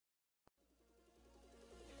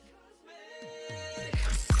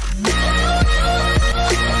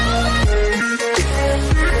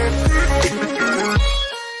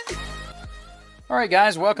Alright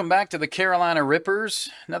guys, welcome back to the Carolina Rippers.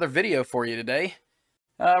 Another video for you today.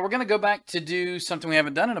 We're going to go back to do something we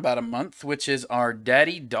haven't done in about a month, which is our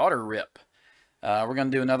daddy-daughter rip. We're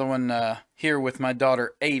going to do another one here with my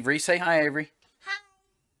daughter Avery. Say hi, Avery. Hi.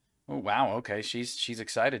 Oh wow, okay, she's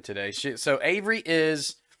excited today. So Avery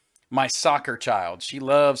is my soccer child. She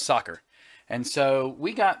loves soccer. And so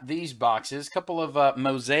we got these boxes, a couple of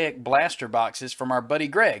Mosaic blaster boxes from our buddy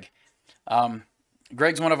Greg.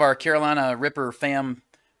 Greg's one of our Carolina Ripper fam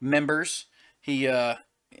members. I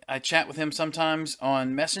chat with him sometimes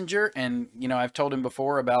on Messenger, and you know, I've told him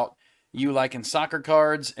before about you liking soccer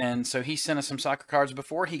cards, and so he sent us some soccer cards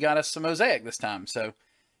before. He got us some Mosaic this time. So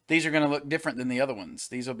these are going to look different than the other ones.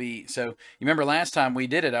 These will be, so you remember last time we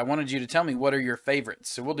did it, I wanted you to tell me what are your favorites.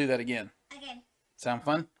 So we'll do that again. Okay. Sound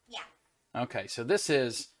fun? Yeah. Okay, so this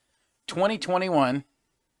is 2021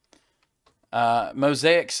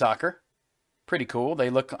 Mosaic soccer. Pretty cool. They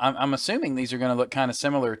look, I'm assuming these are going to look kind of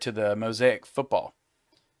similar to the Mosaic football.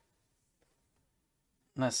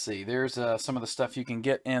 Let's see. There's some of the stuff you can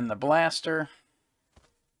get in the blaster.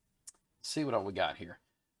 Let's see what all we got here.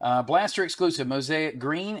 Blaster exclusive Mosaic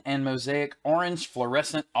green and Mosaic orange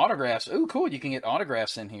fluorescent autographs. Ooh, cool. You can get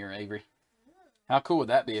autographs in here, Avery. How cool would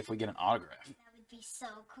that be if we get an autograph? That would be so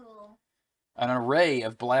cool. An array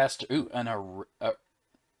of blaster. Ooh,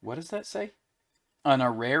 what does that say? An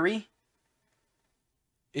array?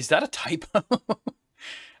 Is that a typo?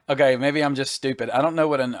 Okay, maybe I'm just stupid. I don't know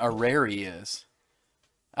what an array is.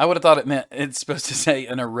 I would have thought it meant it's supposed to say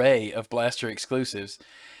an array of blaster exclusives.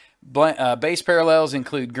 Base parallels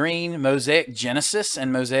include green, Mosaic Genesis,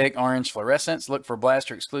 and Mosaic Orange Fluorescence. Look for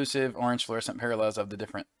blaster exclusive orange fluorescent parallels of the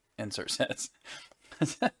different insert sets.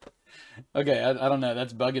 Okay, I don't know.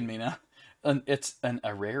 That's bugging me now. It's an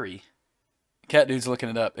array. Cat Dude's looking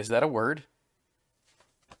it up. Is that a word?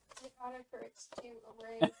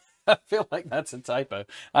 I feel like that's a typo.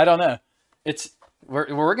 I don't know.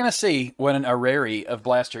 We're gonna see what an array of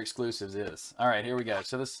blaster exclusives is. All right, here we go.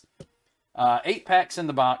 So this 8 packs in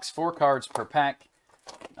the box, 4 cards per pack.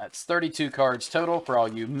 That's 32 cards total for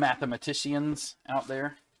all you mathematicians out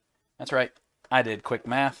there. That's right. I did quick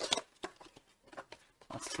math.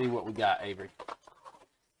 Let's see what we got, Avery.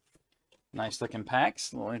 Nice looking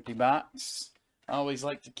packs. Little empty box. I always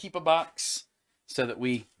like to keep a box so that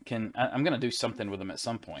we can, I'm going to do something with them at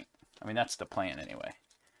some point. I mean, that's the plan anyway.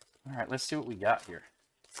 All right, let's see what we got here.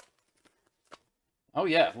 Oh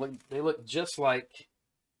yeah, look, they look just like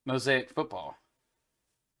Mosaic football.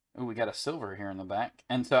 Oh, we got a silver here in the back.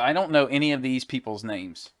 And so I don't know any of these people's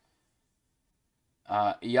names.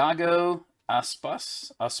 Iago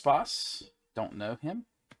Aspas, don't know him.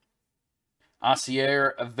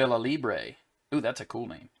 Asier Villalibre. Ooh, that's a cool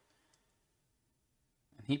name.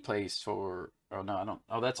 And he plays for, oh no, I don't,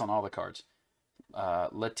 oh, that's on all the cards.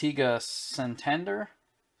 Latiga Santander.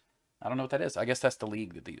 I don't know what that is. I guess that's the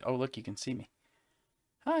league that oh, look, you can see me.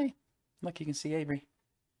 Hi. Look, you can see Avery.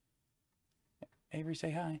 Avery,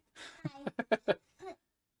 say hi. Hi.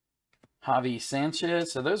 Javi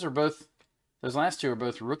Sanchez. So those last two are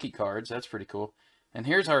both rookie cards. That's pretty cool. And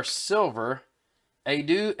here's our silver.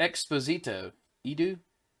 Edu Exposito. Edu?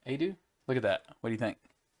 Look at that. What do you think?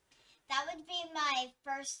 That would be my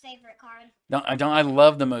first favorite card. I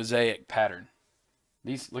love the Mosaic pattern.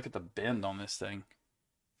 Look at the bend on this thing.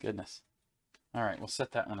 Goodness. All right, we'll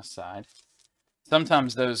set that one aside.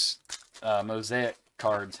 Sometimes those Mosaic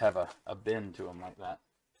cards have a bend to them like that.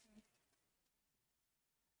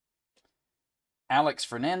 Alex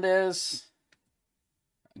Fernandez.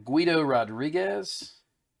 Guido Rodriguez.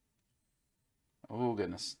 Oh,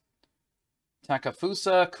 goodness.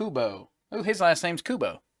 Takafusa Kubo. Oh, his last name's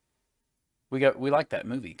Kubo. We like that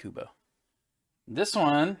movie, Kubo. This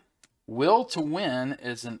one, Will to Win,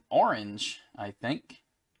 is an orange, I think.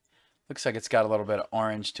 Looks like it's got a little bit of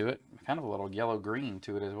orange to it. Kind of a little yellow-green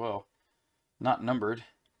to it as well. Not numbered.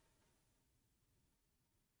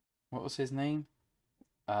 What was his name?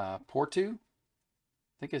 Portu? I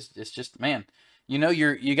think it's just, man. You know,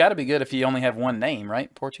 you got to be good if you only have one name,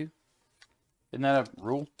 right? Portu? Isn't that a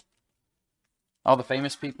rule? All the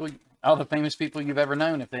famous people you've ever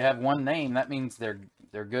known, if they have one name, that means they're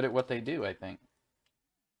good at what they do, I think.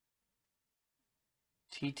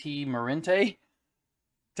 Titi Marinte?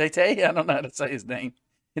 Tete? I don't know how to say his name.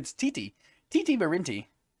 It's Titi. Titi Marinte.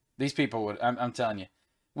 These people would, I'm telling you.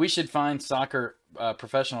 We should find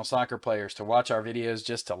professional soccer players to watch our videos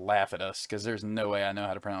just to laugh at us, because there's no way I know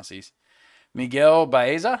how to pronounce these. Miguel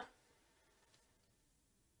Baeza.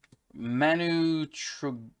 Manu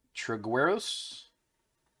Trigueros.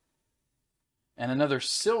 And another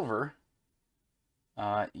silver.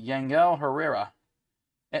 Yangel Herrera.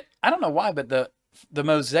 I don't know why, but the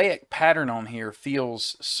mosaic pattern on here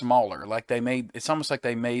feels smaller. Like it's almost like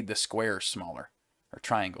they made the squares smaller or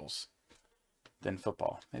triangles than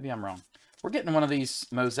football. Maybe I'm wrong. We're getting one of these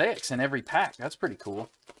mosaics in every pack. That's pretty cool.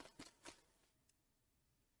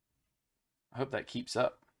 I hope that keeps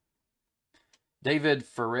up. David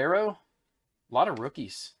Ferrero. A lot of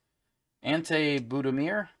rookies. Ante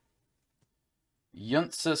Budimir.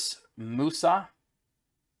 Yunsus Musa.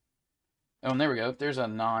 Oh, and there we go. There's a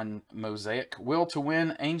non-mosaic. Will to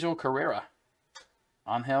win, Angel Carrera.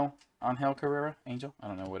 Angel Carrera? Angel? I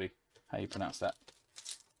don't know how you pronounce that.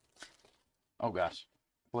 Oh, gosh.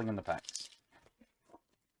 Flinging the packs.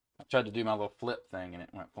 I tried to do my little flip thing, and it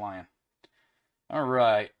went flying. All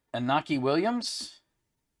right. Inaki Williams.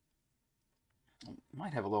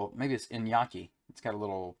 Might have a little, maybe it's Iñaki. It's got a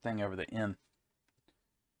little thing over the N.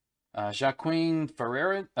 Joaquin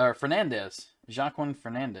Fernandez. Joaquin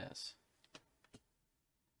Fernandez.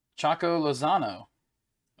 Chaco Lozano.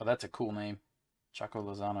 Oh, that's a cool name. Chaco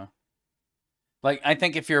Lozano. Like, I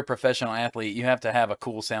think if you're a professional athlete, you have to have a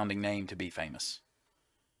cool sounding name to be famous.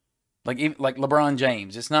 Like LeBron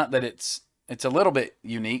James. It's not that it's a little bit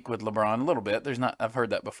unique with LeBron, a little bit. I've heard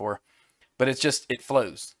that before. But it's just, it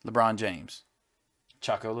flows. LeBron James.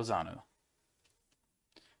 Chaco Lozano.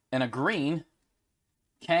 And a green,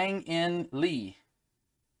 Kang In Lee.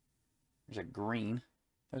 There's a green.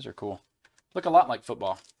 Those are cool. Look a lot like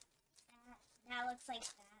football. That looks like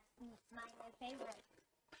that. My favorite.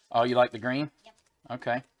 Oh, you like the green? Yep.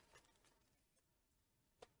 Okay.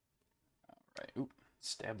 All right. Oop.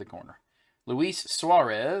 Stab the corner. Luis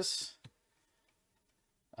Suarez.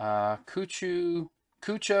 Cucho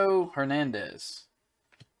Hernandez.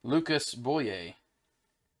 Lucas Boye.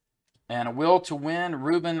 And a will to win,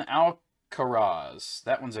 Ruben Alcaraz.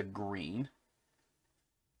 That one's a green.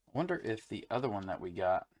 I wonder if the other one that we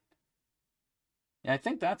got. Yeah, I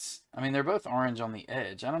think that's, I mean, they're both orange on the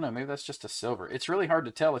edge. I don't know, maybe that's just a silver. It's really hard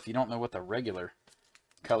to tell if you don't know what the regular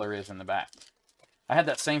color is in the back. I had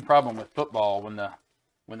that same problem with football when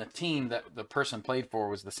the team that the person played for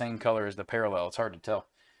was the same color as the parallel. It's hard to tell.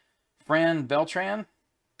 Fran Beltran.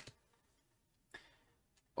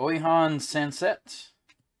 Oihan Sanset.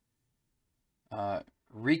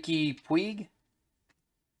 Ricky Puig.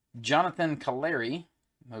 Jonathan Caleri.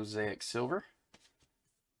 Mosaic Silver.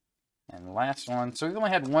 And the last one. So we've only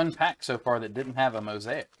had one pack so far that didn't have a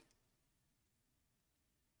mosaic.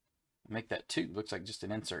 Make that two. Looks like just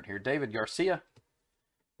an insert here. David Garcia.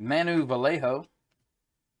 Manu Vallejo.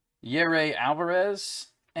 Yere Alvarez.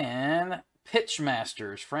 And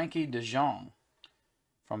Pitchmasters. Frankie de Jong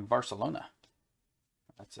from Barcelona.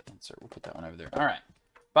 That's an insert. We'll put that one over there. All right.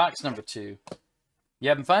 Box number 2. You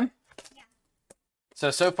having fun? Yeah.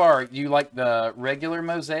 So far, you like the regular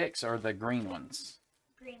mosaics or the green ones?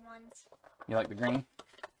 Green ones. You like the green?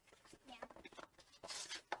 Yeah.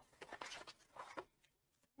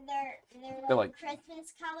 They're Feel like like-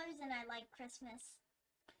 Christmas colors, and I like Christmas.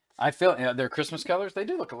 I feel they're Christmas colors. They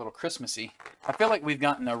do look a little Christmassy. I feel like we've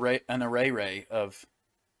gotten an array of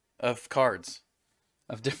cards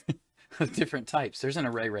of different types. There's an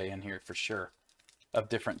array in here for sure of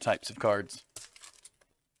different types of cards.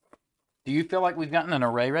 Do you feel like we've gotten an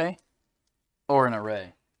array or an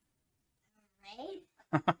array?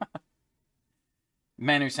 Right?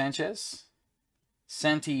 Manu Sanchez,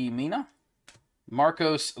 Santi Mina,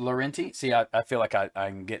 Marcos Llorente. See, I feel like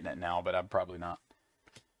I'm getting it now, but I'm probably not.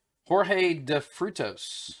 Jorge de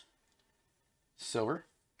Frutos, silver.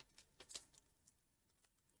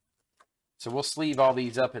 So we'll sleeve all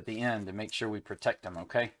these up at the end to make sure we protect them,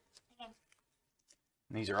 okay? Okay.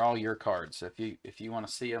 And these are all your cards. So if you want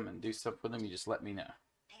to see them and do stuff with them, you just let me know.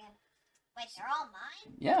 Okay. Wait, they're all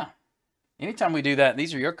mine? Yeah. Anytime we do that,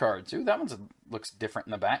 these are your cards. Ooh, that one looks different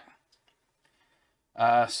in the back.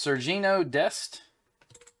 Sergino Dest.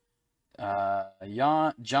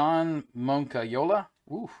 John Moncayola.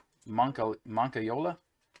 Ooh, Moncayola.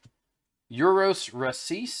 Euros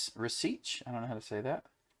Rasic. I don't know how to say that.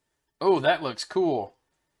 Oh, that looks cool.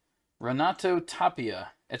 Renato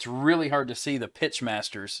Tapia. It's really hard to see the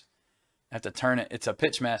Pitchmasters. I have to turn it. It's a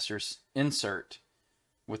Pitchmasters insert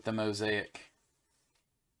with the mosaic.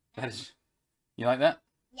 That is, you like that?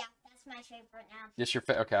 Yeah, that's my favorite now. Just your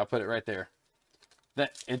okay, I'll put it right there.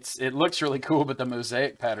 It looks really cool, but the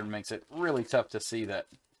mosaic pattern makes it really tough to see that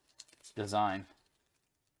design.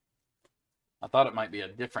 I thought it might be a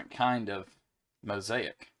different kind of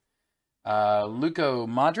mosaic. Luka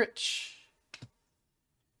Modric,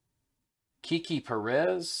 Kiki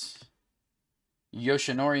Perez,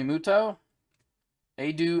 Yoshinori Muto,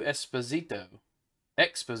 Edu Exposito.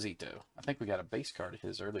 I think we got a base card of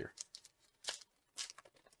his earlier.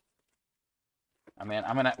 I mean,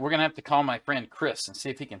 we're gonna have to call my friend Chris and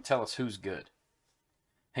see if he can tell us who's good.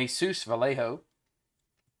 Jesus Vallejo,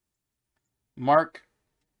 Mark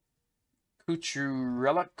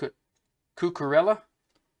Cucurella,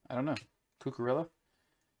 I don't know, Cucurella,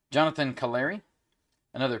 Jonathan Caleri,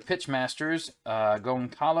 another Pitchmasters,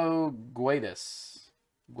 Goncalo Guedes.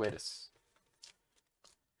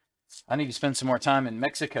 I need to spend some more time in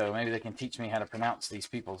Mexico. Maybe they can teach me how to pronounce these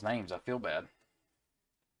people's names. I feel bad.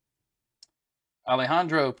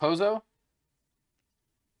 Alejandro Pozo,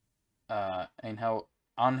 Angel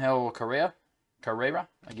Carrera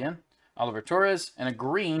again, Oliver Torres, and a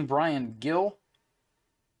green Brian Gill.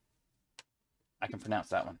 I can pronounce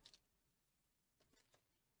that one.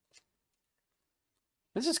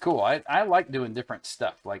 This is cool. I like doing different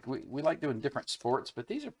stuff. Like we like doing different sports, but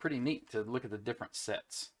these are pretty neat to look at the different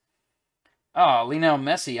sets. Oh, Lionel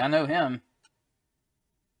Messi. I know him.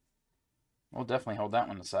 We'll definitely hold that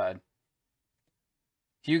one aside.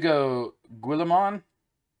 Hugo Guillamon.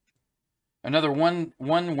 Another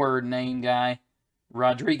one-word name guy.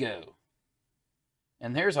 Rodrigo.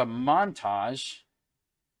 And there's a montage.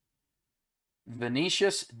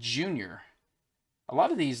 Vinicius Jr. A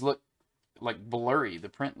lot of these look like blurry. The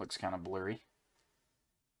print looks kind of blurry.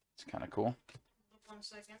 It's kind of cool. 1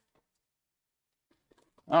 second.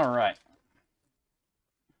 All right.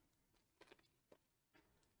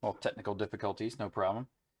 Well, technical difficulties, no problem.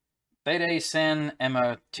 Fede San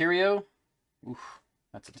Emeterio. Oof,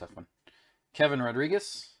 that's a tough one. Kevin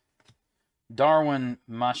Rodriguez. Darwin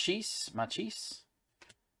Machis.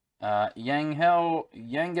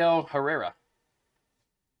 Yangel Herrera.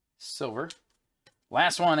 Silver.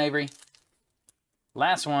 Last one, Avery.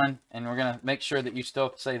 Last one, and we're going to make sure that you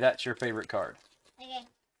still say that's your favorite card. Okay.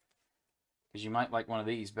 Because you might like one of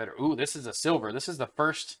these better. Ooh, this is a silver. This is the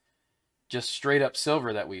first just straight up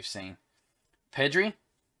silver that we've seen. Pedri.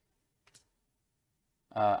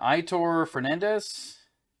 Aitor Fernandez.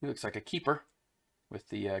 He looks like a keeper with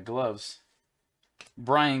the gloves.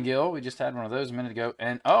 Brian Gill. We just had one of those a minute ago.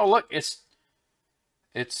 And, oh, look, it's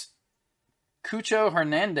Cucho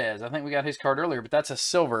Hernandez. I think we got his card earlier, but that's a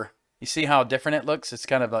silver. You see how different it looks? It's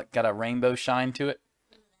kind of like got a rainbow shine to it.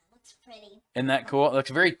 That looks pretty. Isn't that cool? It looks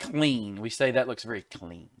very clean. We say that looks very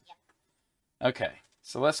clean. Yep. Okay,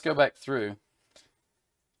 so let's go back through.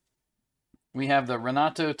 We have the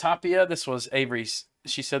Renato Tapia. This was Avery's.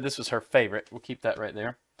 She said this was her favorite. We'll keep that right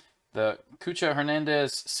there. The Cucho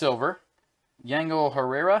Hernandez silver. Yangel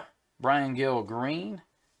Herrera. Brian Gill green.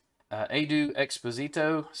 Edu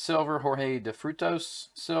Exposito silver. Jorge De Frutos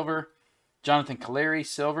silver. Jonathan Caleri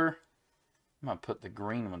silver. I'm going to put the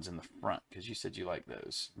green ones in the front because you said you like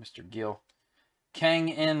those. Mr. Gill. Kang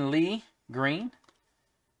In Lee green.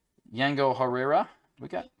 Yangel Herrera. We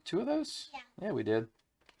got 2 of those? Yeah. Yeah, we did.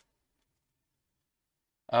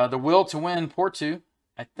 The Will to Win Porto.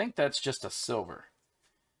 I think that's just a silver.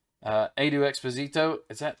 Edu Exposito.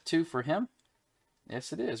 Is that 2 for him?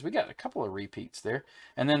 Yes, it is. We got a couple of repeats there.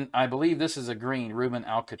 And then I believe this is a green, Ruben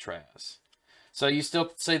Alcatraz. So you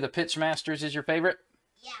still say the Pitchmasters is your favorite?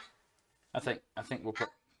 Yeah. I think we'll put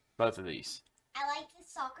both of these. I like the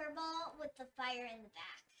soccer ball with the fire in the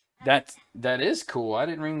back. That is cool. I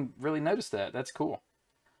didn't really notice that. That's cool.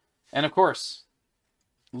 And of course,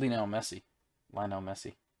 Lionel Messi.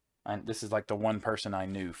 This is like the one person I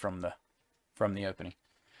knew from the opening.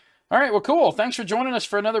 All right, well, cool. Thanks for joining us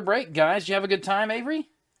for another break, guys. Did you have a good time, Avery?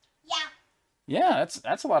 Yeah. Yeah,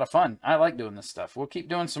 that's a lot of fun. I like doing this stuff. We'll keep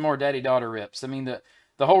doing some more daddy-daughter rips. I mean, the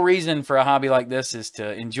whole reason for a hobby like this is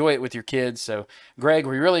to enjoy it with your kids. So, Greg,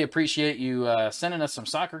 we really appreciate you sending us some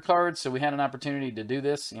soccer cards so we had an opportunity to do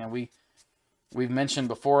this. You know, we've mentioned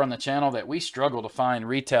before on the channel that we struggle to find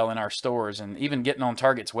retail in our stores, and even getting on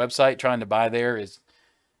Target's website trying to buy there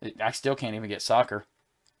I still can't even get soccer.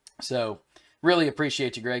 So, really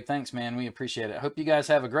appreciate you, Greg. Thanks, man. We appreciate it. Hope you guys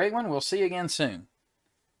have a great one. We'll see you again soon.